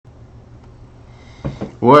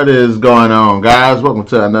What is going on, guys? Welcome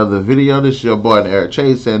to another video. This is your boy Eric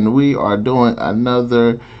Chase, and we are doing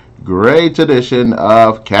another great edition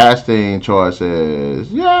of casting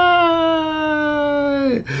choices. Yay!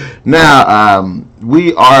 Now,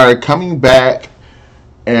 we are coming back,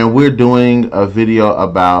 and we're doing a video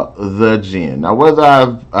about the Djinn. Now, whether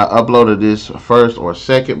I've uploaded this first or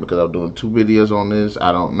second, because I'm doing two videos on this,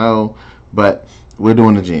 I don't know, but we're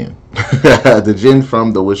doing the Djinn. The Djinn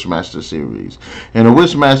from the Wishmaster series. And the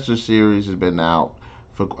Wishmaster series has been out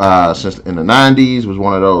for since in the 90s. It was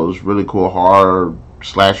one of those really cool horror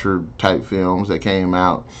slasher type films that came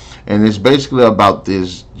out. And it's basically about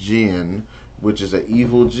this Djinn, which is an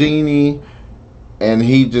evil genie, and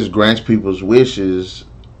he just grants people's wishes,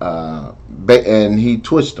 and he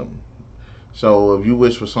twists them. So if you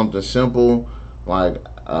wish for something simple, like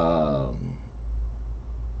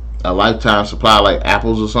a lifetime supply, like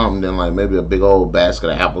apples or something, then like maybe a big old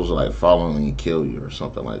basket of apples will like fall on and kill you or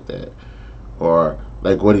something like that. Or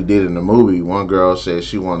like what he did in the movie, one girl said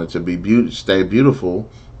she wanted to stay beautiful,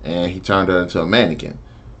 and he turned her into a mannequin.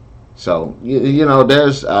 So you know,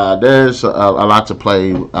 there's a lot to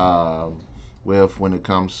play with when it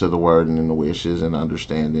comes to the wording and the wishes and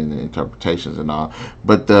understanding and interpretations and all.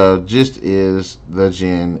 But the gist is the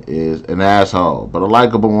Djinn is an asshole, but a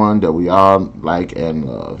likable one that we all like and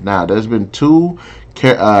love. Now, there's been two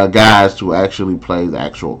guys to actually play the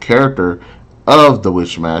actual character of the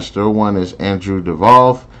Wishmaster. One is Andrew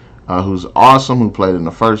Divoff, who's awesome, who played in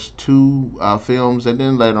the first two films, and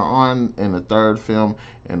then later on in the third film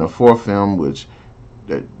and the fourth film, which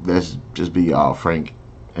let's just be all frank,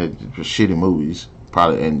 shitty movies,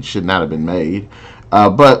 probably, and should not have been made.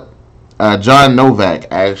 But John Novak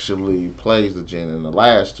actually plays the Djinn in the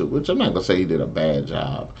last two, which I'm not gonna say he did a bad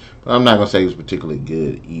job, but I'm not gonna say he was particularly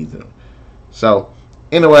good either. So,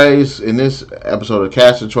 anyways, in this episode of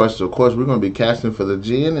Casting Choices, of course, we're gonna be casting for the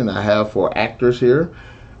Djinn, and I have 4 actors here.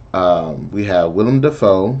 We have Willem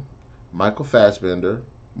Dafoe, Michael Fassbender,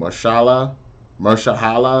 Mahershala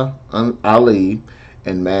Ali,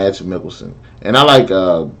 and Mads Mikkelsen. And I like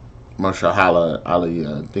Mahershala Ali.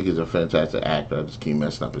 I think he's a fantastic actor. I just keep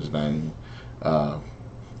messing up his name.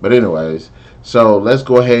 But anyways, so let's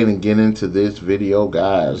go ahead and get into this video,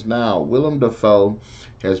 guys. Now, Willem Dafoe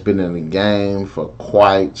has been in the game for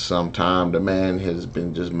quite some time. The man has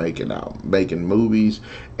been just making movies,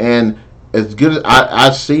 and as good as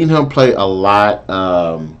I've seen him play a lot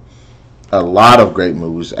of great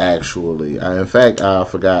movies. Actually, in fact, I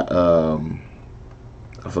forgot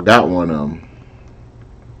one of them.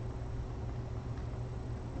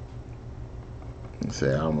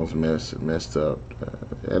 Say I almost messed up.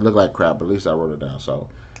 It looked like crap, but at least I wrote it down, so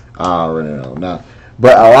I already know now.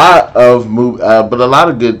 But a lot of but a lot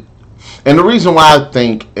of good. And the reason why I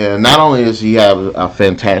think, not only does he have a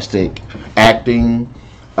fantastic acting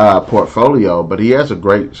portfolio, but he has a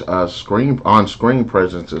great on-screen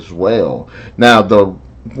presence as well. Now, the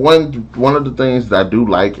one of the things that I do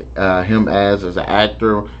like him as an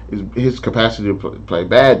actor is his capacity to play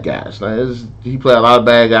bad guys. Now, he played a lot of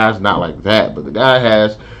bad guys, not like that, but the guy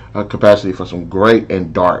has a capacity for some great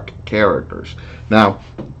and dark characters. Now,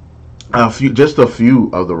 just a few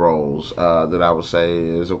of the roles that I would say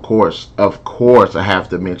is, of course, I have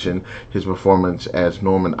to mention his performance as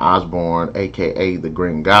Norman Osborn, aka the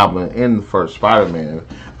Green Goblin, in the first Spider-Man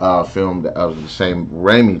film of the same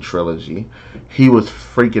Raimi trilogy. He was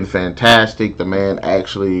freaking fantastic. The man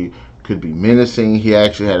actually could be menacing. He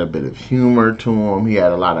actually had a bit of humor to him. He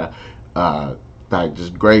had a lot of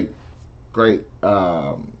just great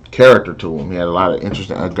character to him. He had a lot of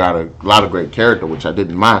interesting, got a lot of great character, which I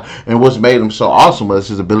didn't mind. And what's made him so awesome was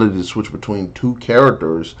his ability to switch between two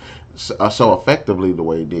characters so effectively the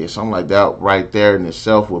way he did. Something like that right there in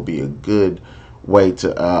itself would be a good way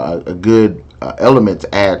to a good element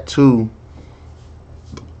to add to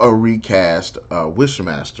a recast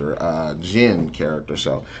Wishmaster Djinn character.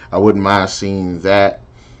 So I wouldn't mind seeing that.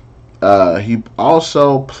 He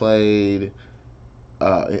also played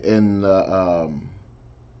in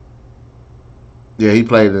he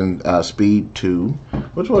played in Speed 2,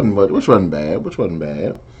 which wasn't bad.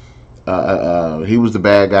 He was the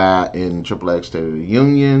bad guy in XXX State of the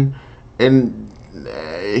Union, and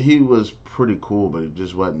he was pretty cool, but it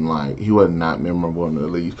just wasn't like, he wasn't not memorable in the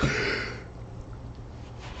least.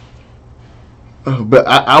 But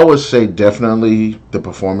I would say definitely the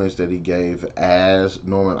performance that he gave as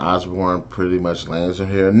Norman Osborn pretty much lands in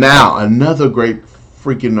here. Now, another great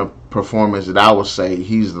freaking performance that I would say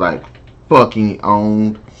he's like fucking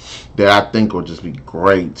owned, that I think will just be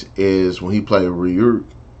great, is when he played Ryuk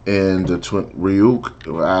in the Ryuk.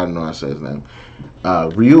 I don't know how to say his name.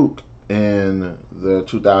 Ryuk in the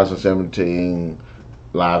 2017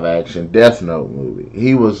 live action Death Note movie.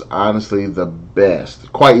 He was honestly the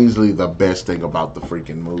best, quite easily the best thing about the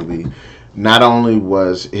freaking movie. Not only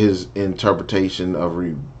was his interpretation of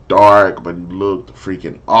dark, but he looked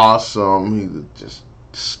freaking awesome. He was just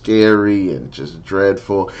scary and just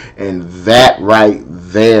dreadful. And that right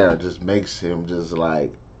there just makes him just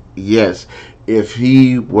like, yes, if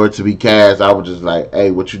he were to be cast, I would just like,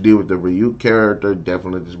 hey, what you did with the Ryuk character,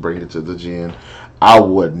 definitely just bring it to the Jinn. I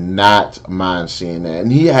would not mind seeing that.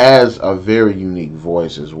 And he has a very unique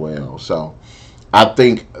voice as well. So I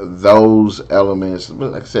think those elements,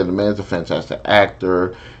 like I said, the man's a fantastic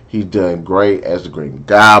actor. He's done great as the Green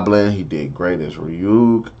Goblin. He did great as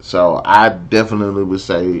Ryuk. So I definitely would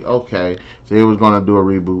say, okay, so he was going to do a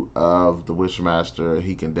reboot of the Wishmaster.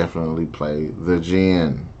 He can definitely play the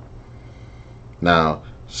Djinn. Now,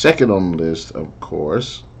 second on the list, of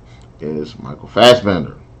course, is Michael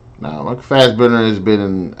Fassbender. Now, Michael Fassbender has been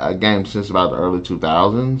in a game since about the early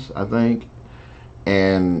 2000s, I think.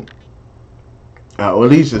 And or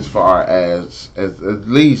at least as far as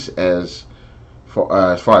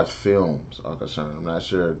films are concerned. I'm not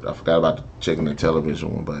sure. I forgot about checking the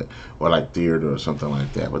television one, but or like theater or something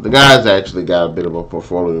like that. But the guy's actually got a bit of a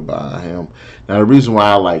portfolio behind him. Now the reason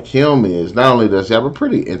why I like him is not only does he have a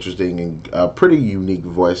pretty interesting and pretty unique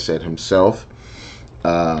voice set himself.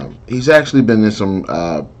 He's actually been in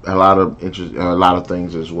a lot of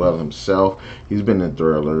things as well himself. He's been in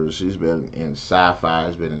thrillers. He's been in sci-fi.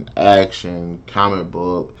 He's been in action, comic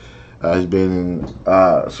book. He's been in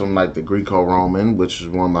some like the Greco-Roman, which is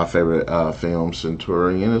one of my favorite films,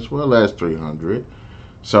 Centurion, as well as 300.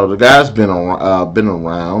 So the guy's been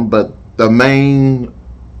around, but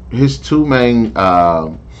his two main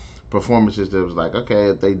performances that was like, okay,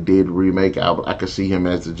 if they did remake, I could see him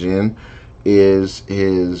as the Djinn. Is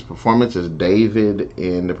his performance as David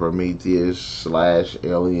in the Prometheus /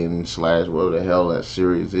 Alien / whatever the hell that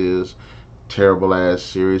series is, terrible ass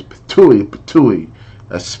series, Patui,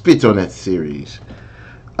 a spit on that series,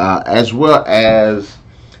 as well as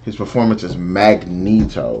his performance as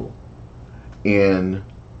Magneto in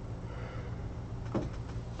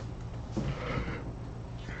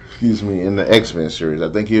in the X-Men series. I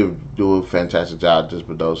think he'll do a fantastic job just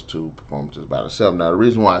with those two performances by himself. Now, the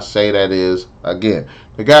reason why I say that is, again,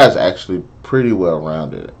 the guy's actually pretty well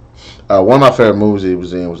rounded. One of my favorite movies he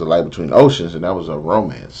was in was The Light Between Oceans, and that was a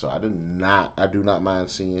romance. So I do not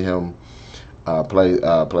mind seeing him play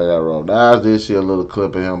that role. Now, I did see a little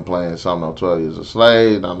clip of him playing something on 12 Years a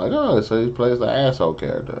Slave, and I'm like, oh, so he plays the asshole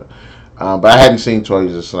character. But I hadn't seen 12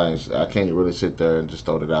 Years a Slave, so I can't really sit there and just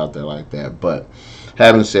throw it out there like that. But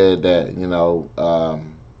having said that,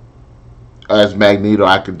 as Magneto,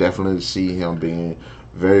 I could definitely see him being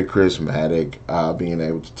very charismatic, being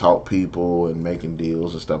able to talk people and making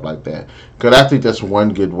deals and stuff like that. Because I think that's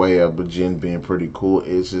one good way of the Djinn being pretty cool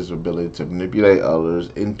is his ability to manipulate others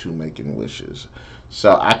into making wishes.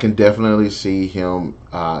 So I can definitely see him.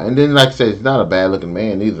 And then, like I said, he's not a bad looking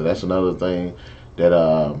man either. That's another thing that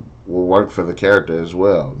will work for the character as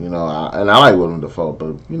well. And I like Willem Dafoe,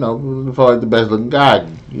 but Willem Dafoe like the best looking guy.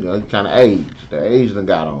 He kind of aged. The age done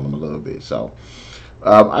got on him a little bit. So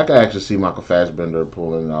I can actually see Michael Fassbender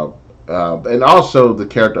pulling up, and also the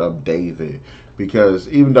character of David, because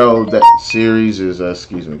even though that series is,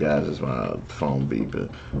 excuse me guys, it's my phone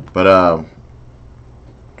beeping, but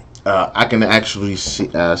I can actually see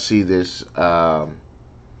this. I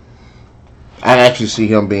actually see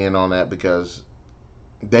him being on that because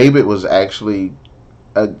David was actually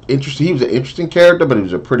interesting. He was an interesting character, but he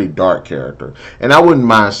was a pretty dark character, and I wouldn't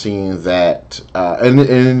mind seeing that.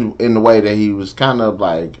 In the way that he was kind of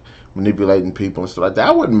like manipulating people and stuff like that,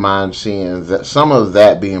 I wouldn't mind seeing that some of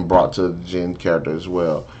that being brought to the Djinn character as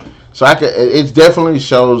well. So it definitely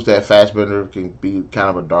shows that Fassbender can be kind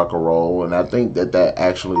of a darker role, and I think that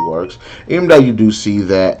actually works. Even though you do see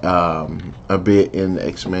that a bit in the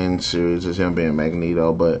X-Men series as him being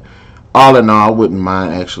Magneto, but all in all, I wouldn't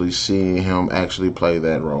mind actually seeing him actually play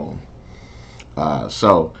that role.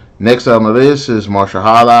 So next on the list is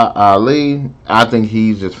Mahershala Ali. I think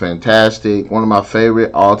he's just fantastic. One of my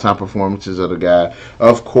favorite all-time performances of the guy,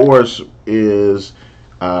 of course, is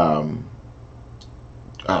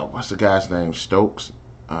what's the guy's name? Stokes.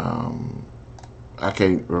 I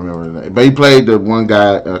can't remember the name, but he played the one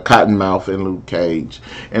guy, Cottonmouth, in Luke Cage,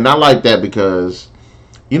 and I like that because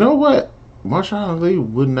you know what, Mahershala Ali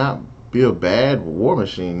would not be a bad war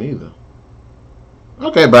machine either.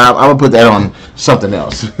 Okay, but I'm gonna put that on something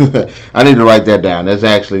else. I need to write that down. That's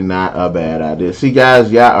actually not a bad idea. See,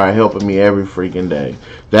 guys, y'all are helping me every freaking day.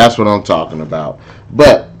 That's what I'm talking about.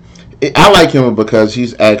 But I like him because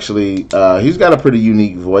he's actually he's got a pretty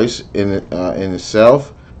unique voice in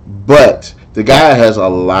itself. But the guy has a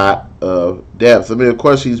lot of depth. I mean, of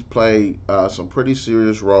course, he's played some pretty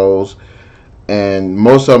serious roles, and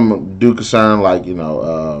most of them do concern like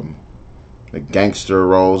the gangster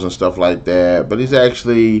roles and stuff like that. But he's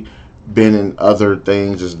actually been in other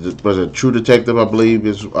things. Was a True Detective, I believe,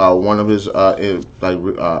 is one of his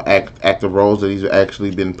active roles that he's actually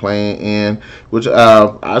been playing in, which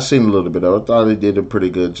I've seen a little bit of. I thought he did a pretty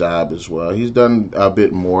good job as well. He's done a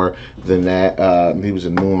bit more than that. He was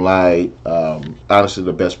in Moonlight. Honestly,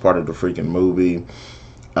 the best part of the freaking movie.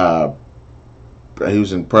 Uh, he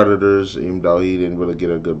was in Predators, even though he didn't really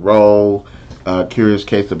get a good role. Curious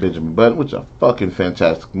Case of Benjamin Button, which is a fucking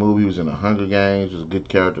fantastic movie. He was in The Hunger Games. He was a good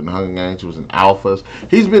character in The Hunger Games. He was in Alphas.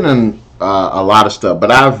 He's been in a lot of stuff,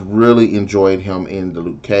 but I've really enjoyed him in the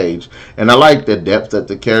Luke Cage. And I like the depth that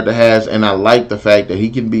the character has, and I like the fact that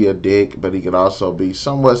he can be a dick, but he can also be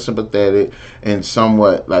somewhat sympathetic and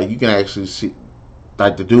somewhat, like, you can actually see,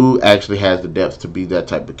 like, the dude actually has the depth to be that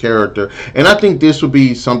type of character. And I think this would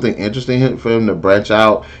be something interesting for him to branch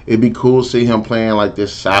out. It'd be cool to see him playing like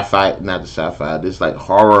this sci-fi, not the sci-fi, this like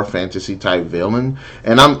horror fantasy type villain.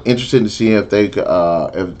 And I'm interested to see if they could,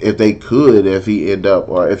 if he end up,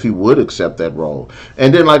 or if he would accept that role.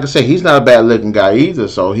 And then, like I said, he's not a bad looking guy either,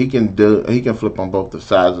 so he can flip on both the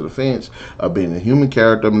sides of the fence of being a human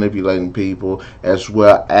character, manipulating people, as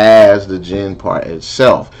well as the Djinn part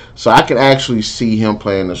itself. So I can actually see him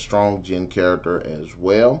playing a strong Djinn character as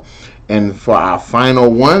well. And for our final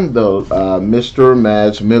one, though, Mr.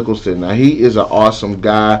 Mads Mikkelsen. Now, he is an awesome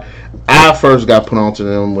guy. I first got put onto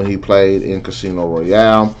him when he played in Casino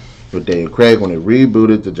Royale with Dave Craig when they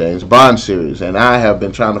rebooted the James Bond series. And I have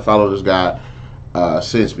been trying to follow this guy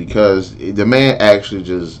since, because the man actually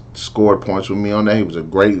just scored points with me on that. He was a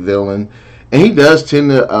great villain. And he does tend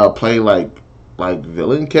to play like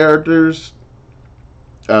villain characters,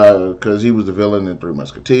 because he was the villain in Three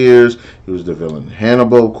Musketeers. He was the villain in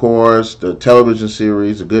Hannibal, of course, the television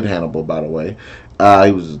series, a good Hannibal, by the way.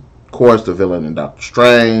 He was, of course, the villain in Doctor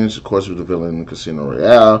Strange. Of course, he was the villain in Casino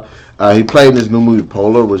Royale. He played in this new movie,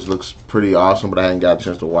 Polar, which looks pretty awesome, but I ain't got a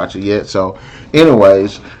chance to watch it yet. So,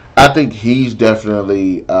 anyways, I think he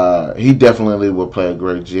definitely will play a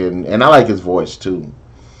great Djinn, and I like his voice, too.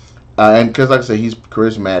 And because, like I said, he's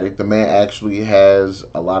charismatic. The man actually has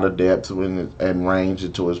a lot of depth and range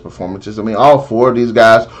into his performances. I mean, all four of these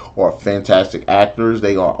guys are fantastic actors.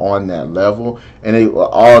 They are on that level, and they will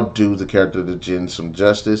all do the character of the Djinn some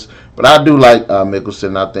justice. But I do like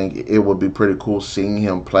Mikkelsen. I think it would be pretty cool seeing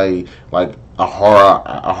him play like a horror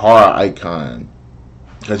icon,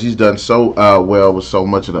 because he's done so well with so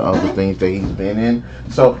much of the other things that he's been in.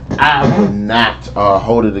 So I would not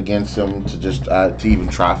hold it against him to just to even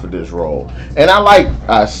try for this role. And I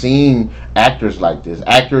like seeing actors like this,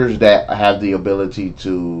 actors that have the ability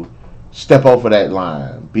to step over that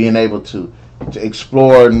line, being able to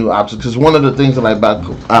explore new options. Because one of the things that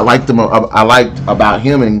I liked about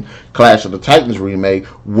him in Clash of the Titans remake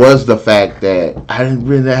was the fact that I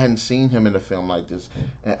hadn't seen him in a film like this.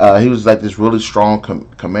 He was like this really strong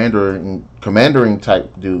commandering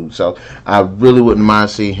type dude. So I really wouldn't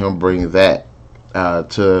mind seeing him bring that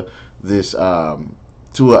to this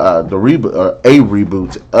the reboot, or a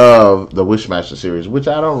reboot of the Wishmaster series, which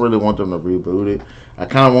I don't really want them to reboot it. I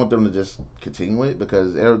kind of want them to just continue it,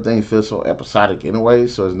 because everything feels so episodic anyway,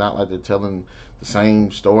 so it's not like they're telling the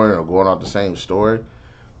same story or going off the same story.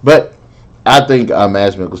 But I think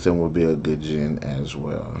Mads Mikkelsen would be a good Djinn as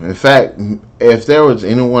well. In fact, if there was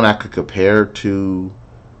anyone I could compare to,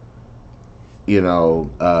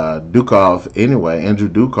 Dukov anyway, Andrew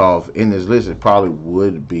Dukov in this list, it probably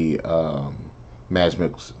would be Mads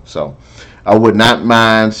Mikkelsen. So I would not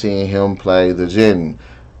mind seeing him play the Djinn.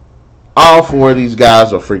 All four of these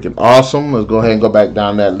guys are freaking awesome. Let's go ahead and go back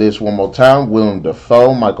down that list one more time. Willem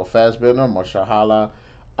Dafoe, Michael Fassbender, Mahershala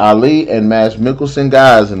Ali, and Mads Mikkelsen.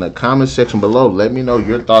 Guys, in the comment section below, let me know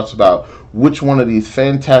your thoughts about which one of these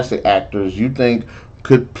fantastic actors you think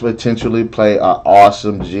could potentially play an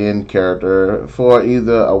awesome Djinn character for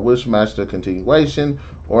either a Wishmaster continuation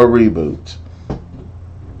or reboot.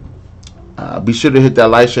 Be sure to hit that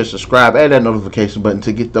like, share, subscribe, and that notification button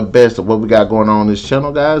to get the best of what we got going on this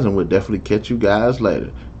channel, guys. And we'll definitely catch you guys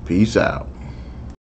later. Peace out.